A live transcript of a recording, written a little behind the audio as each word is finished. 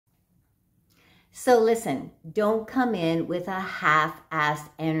So listen, don't come in with a half-assed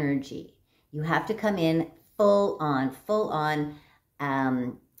energy. You have to come in full on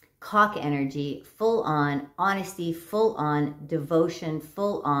cock energy, full on honesty, full on devotion,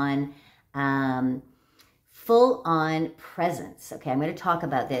 full on presence. Okay, I'm going to talk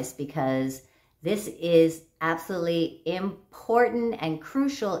about this because this is absolutely important and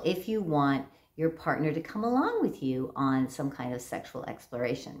crucial if you want your partner to come along with you on some kind of sexual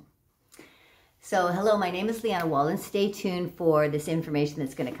exploration. So hello, my name is Leanna Wallen. Stay tuned for this information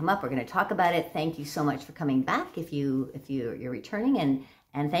that's going to come up. We're going to talk about it. Thank you so much for coming back if you're returning,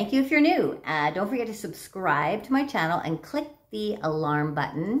 and thank you if you're new. Don't forget to subscribe to my channel and click the alarm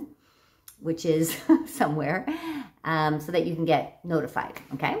button, which is somewhere, so that you can get notified,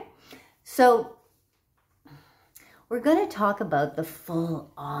 okay? So we're going to talk about the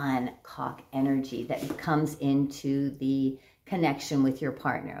full-on cock energy that comes into the connection with your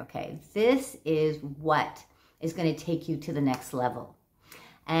partner, okay? This is what is going to take you to the next level.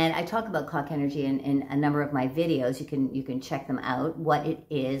 And I talk about cock energy in a number of my videos. You can check them out, what it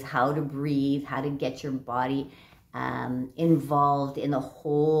is, how to breathe, how to get your body involved in the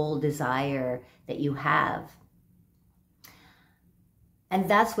whole desire that you have. And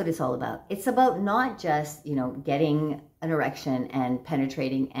that's what it's all about. It's about not just, getting an erection and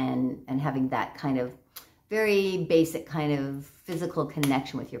penetrating and having that kind of very basic kind of physical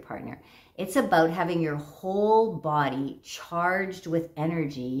connection with your partner. It's about having your whole body charged with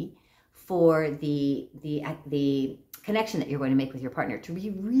energy for the connection that you're going to make with your partner, to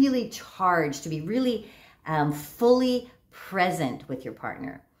be really charged, to be really fully present with your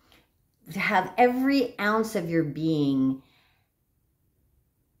partner, to have every ounce of your being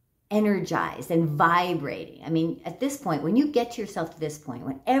energized and vibrating. I mean, at this point, when you get yourself to this point,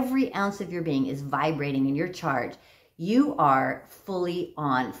 when every ounce of your being is vibrating and you're charged, you are fully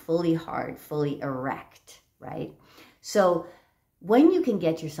on, fully hard, fully erect, right? So when you can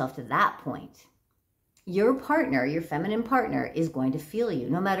get yourself to that point, your partner, your feminine partner, is going to feel you,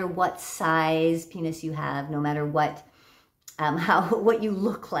 no matter what size penis you have, no matter what what you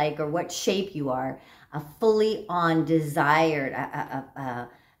look like or what shape you are. A fully on desired,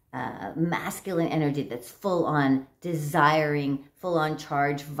 masculine energy that's full on desiring, full on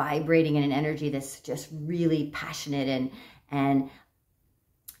charge, vibrating in an energy that's just really passionate and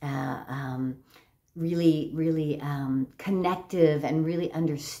really connective and really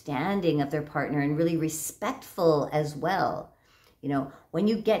understanding of their partner and really respectful as well. When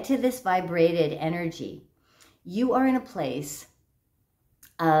you get to this vibrated energy, you are in a place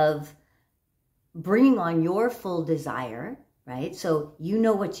of bringing on your full desire, right? So you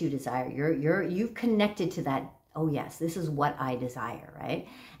know what you desire. You've connected to that. Oh yes, this is what I desire, right?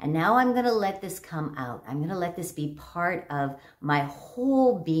 And now I'm going to let this come out. I'm going to let this be part of my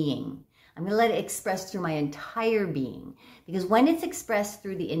whole being. I'm going to let it express through my entire being. Because when it's expressed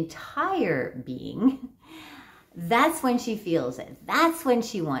through the entire being, that's when she feels it. That's when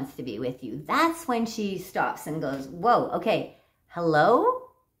she wants to be with you. That's when she stops and goes, whoa, okay, hello?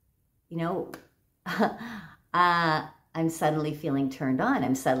 I'm suddenly feeling turned on.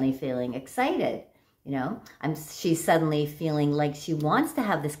 I'm suddenly feeling excited. She's suddenly feeling like she wants to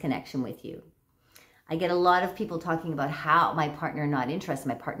have this connection with you. I get a lot of people talking about how my partner not interested,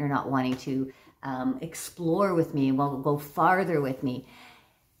 my partner not wanting to explore with me, won't go farther with me.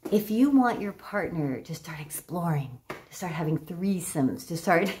 If you want your partner to start exploring, to start having threesomes, to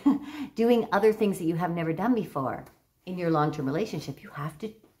start doing other things that you have never done before in your long-term relationship, you have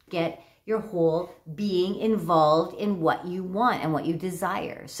to get your whole being involved in what you want and what you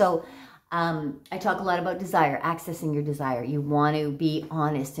desire. So I talk a lot about desire, accessing your desire. You want to be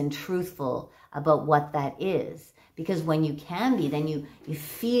honest and truthful about what that is. Because when you can be, then you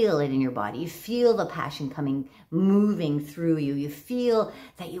feel it in your body. You feel the passion moving through you. You feel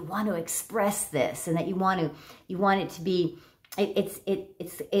that you want to express this and that you want it to be,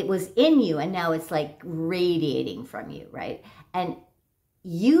 it was in you and now it's like radiating from you, right? And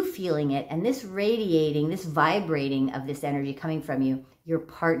you feeling it and this radiating, this vibrating of this energy coming from you, your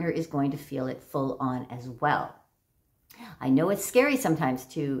partner is going to feel it full on as well. I know it's scary sometimes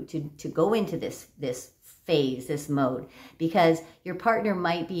to go into this phase, this mode, because your partner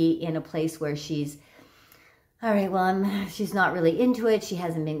might be in a place where she's, all right, well, she's not really into it. There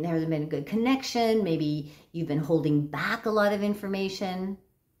hasn't been a good connection. Maybe you've been holding back a lot of information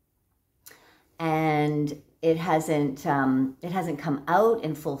and it hasn't come out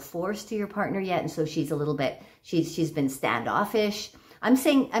in full force to your partner yet. And so she's a little bit, she's been standoffish. I'm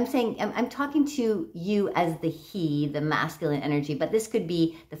talking to you as the he, the masculine energy, but this could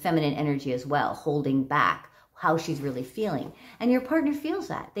be the feminine energy as well, holding back. how she's really feeling. And your partner feels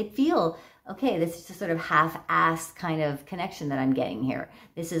that. They feel, okay, this is a sort of half-assed kind of connection that I'm getting here.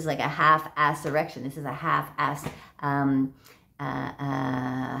 This is like a half-assed erection. This is a half-assed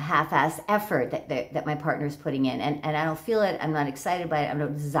half-assed effort that my partner's putting in. And I don't feel it. I'm not excited by it. I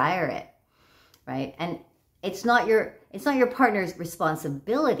don't desire it, right? And it's not your partner's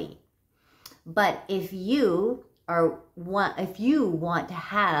responsibility. But if you want to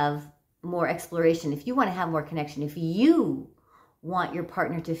have more exploration, if you want to have more connection, if you want your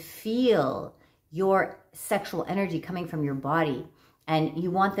partner to feel your sexual energy coming from your body, and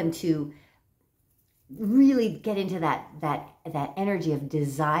you want them to really get into that energy of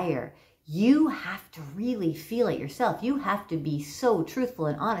desire, you have to really feel it yourself. You have to be so truthful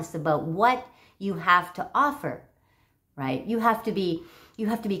and honest about what you have to offer, right? You have to be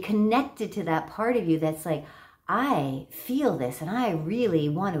connected to that part of you that's like, I feel this and I really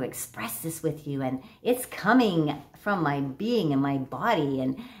want to express this with you, and it's coming from my being and my body,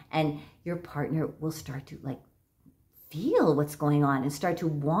 and your partner will start to like feel what's going on and start to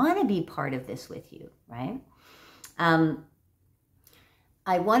want to be part of this with you, right? I'm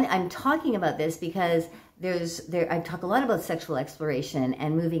talking about this because I talk a lot about sexual exploration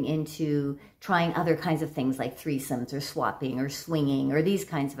and moving into trying other kinds of things like threesomes or swapping or swinging or these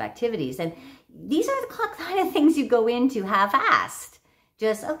kinds of activities. And these are the kind of things you go into half-assed.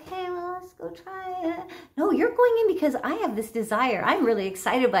 Just, okay, well, let's go try it. No, you're going in because I have this desire. I'm really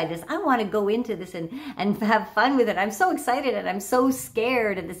excited by this. I want to go into this and have fun with it. I'm so excited and I'm so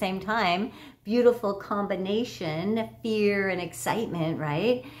scared at the same time. Beautiful combination, fear and excitement,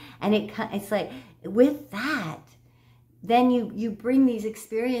 right? And it's like, with that, then you bring these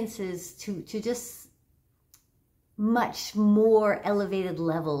experiences to just much more elevated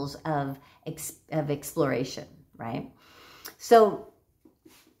levels of exploration, right? So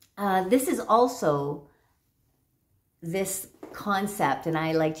this is also this concept, and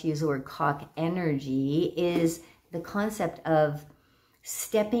I like to use the word cock energy, is the concept of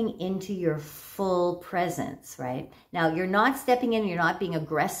stepping into your full presence, right? Now, you're not stepping in, you're not being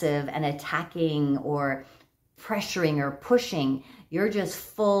aggressive and attacking or pressuring or pushing. You're just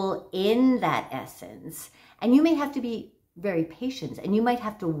full in that essence. And you may have to be very patient, and you might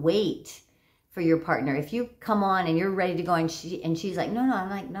have to wait for your partner. If you come on and you're ready to go and she's like, no,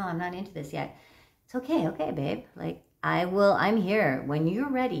 I'm not into this yet. It's okay, babe. Like, I'm here. When you're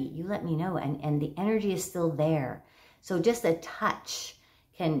ready, you let me know. And the energy is still there. So just a touch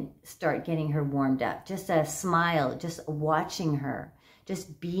can start getting her warmed up. Just a smile, just watching her,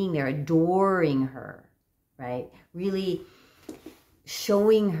 just being there, adoring her, right? Really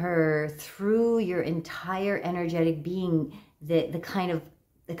showing her through your entire energetic being the kind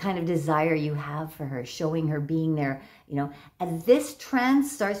of desire you have for her, showing her being there, you know. And this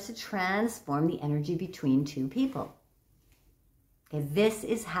starts to transform the energy between two people. Okay, this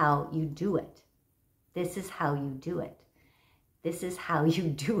is how you do it. This is how you do it. This is how you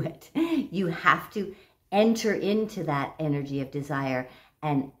do it. You have to enter into that energy of desire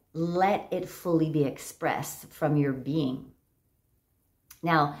and let it fully be expressed from your being.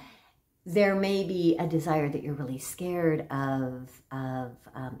 Now, there may be a desire that you're really scared of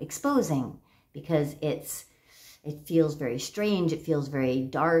exposing because it feels very strange. It feels very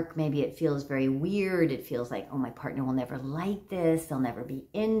dark. Maybe it feels very weird. It feels like, oh, my partner will never like this. They'll never be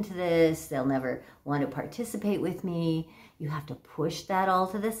into this. They'll never want to participate with me. You have to push that all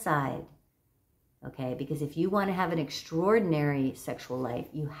to the side, okay? Because if you want to have an extraordinary sexual life,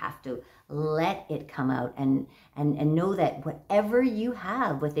 you have to let it come out and know that whatever you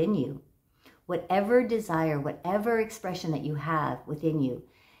have within you, whatever desire, whatever expression that you have within you,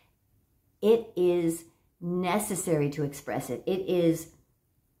 it is necessary to express it. It is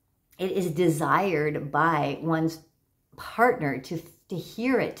desired by one's partner to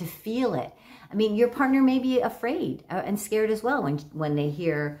hear it, to feel it. I mean, your partner may be afraid and scared as well when they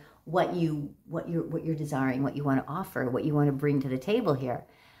hear what you're desiring, what you want to offer, what you want to bring to the table here.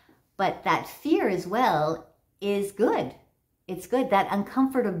 But that fear as well is good. It's good. That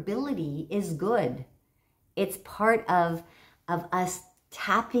uncomfortability is good. It's part of us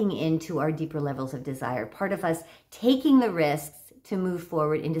tapping into our deeper levels of desire, part of us taking the risks to move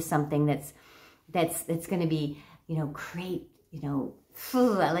forward into something that's going to be, you know, create, you know,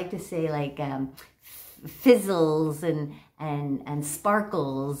 I like to say like fizzles and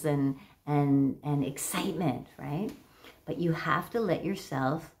sparkles and excitement, right? But you have to let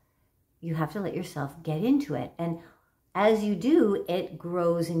yourself get into it. And as you do, it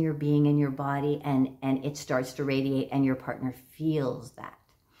grows in your being and your body, and it starts to radiate, and your partner feels that.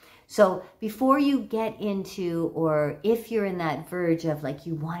 So before you get into, or if you're in that verge of like,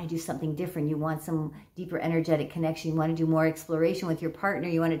 you want to do something different, you want some deeper energetic connection, you want to do more exploration with your partner,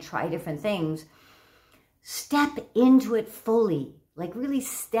 you want to try different things, step into it fully. Like really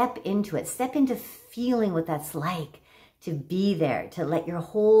step into it. Step into feeling what that's like to be there, to let your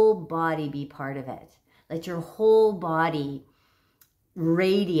whole body be part of it. Let your whole body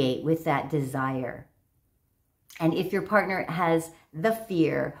radiate with that desire. And if your partner has the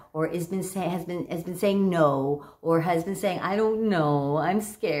fear, or has been saying no, or has been saying, I don't know, I'm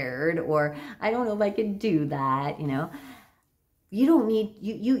scared, or I don't know if I can do that, you know, you don't need,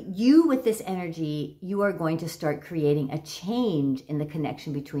 you with this energy, you are going to start creating a change in the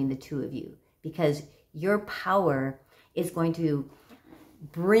connection between the two of you, because your power is going to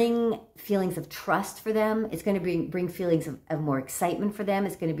bring feelings of trust for them. It's going to bring feelings of more excitement for them.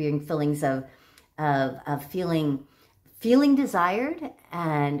 It's going to bring feelings of feeling desired,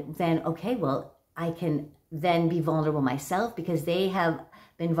 and then, okay, well, I can then be vulnerable myself, because they have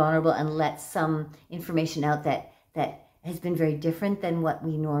been vulnerable and let some information out that has been very different than what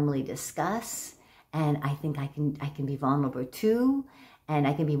we normally discuss. And I think I can be vulnerable too, and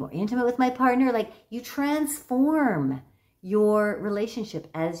I can be more intimate with my partner. Like, you transform your relationship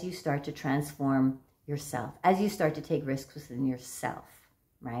as you start to transform yourself, as you start to take risks within yourself,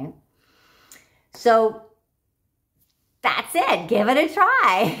 right? So that's it. Give it a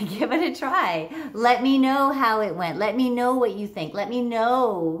try. Give it a try. Let me know how it went. Let me know what you think. Let me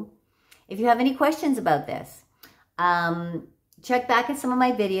know if you have any questions about this. Check back at some of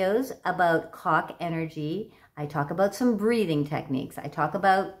my videos about cock energy. I talk about some breathing techniques. I talk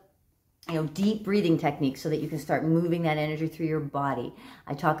about, you know, deep breathing techniques so that you can start moving that energy through your body.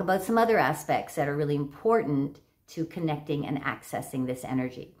 I talk about some other aspects that are really important to connecting and accessing this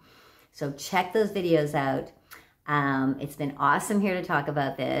energy. So check those videos out. It's been awesome here to talk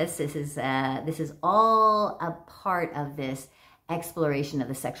about this. This is all a part of this exploration of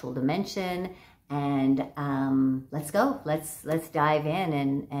the sexual dimension. And let's go. Let's dive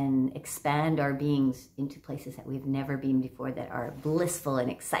in and expand our beings into places that we've never been before, that are blissful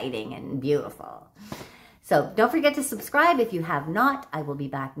and exciting and beautiful. So don't forget to subscribe if you have not. I will be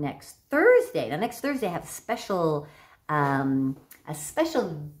back next Thursday. Now, next Thursday I have a special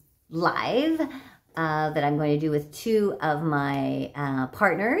live that I'm going to do with two of my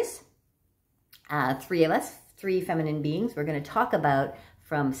partners, three of us, three feminine beings. We're going to talk about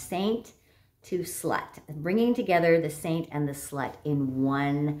from saint to slut, bringing together the saint and the slut in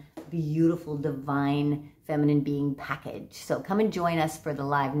one beautiful, divine, feminine being package. So come and join us for the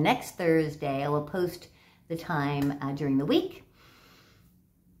live next Thursday. I will post the time during the week.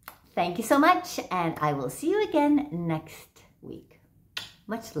 Thank you so much, and I will see you again next week.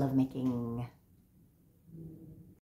 Much love making.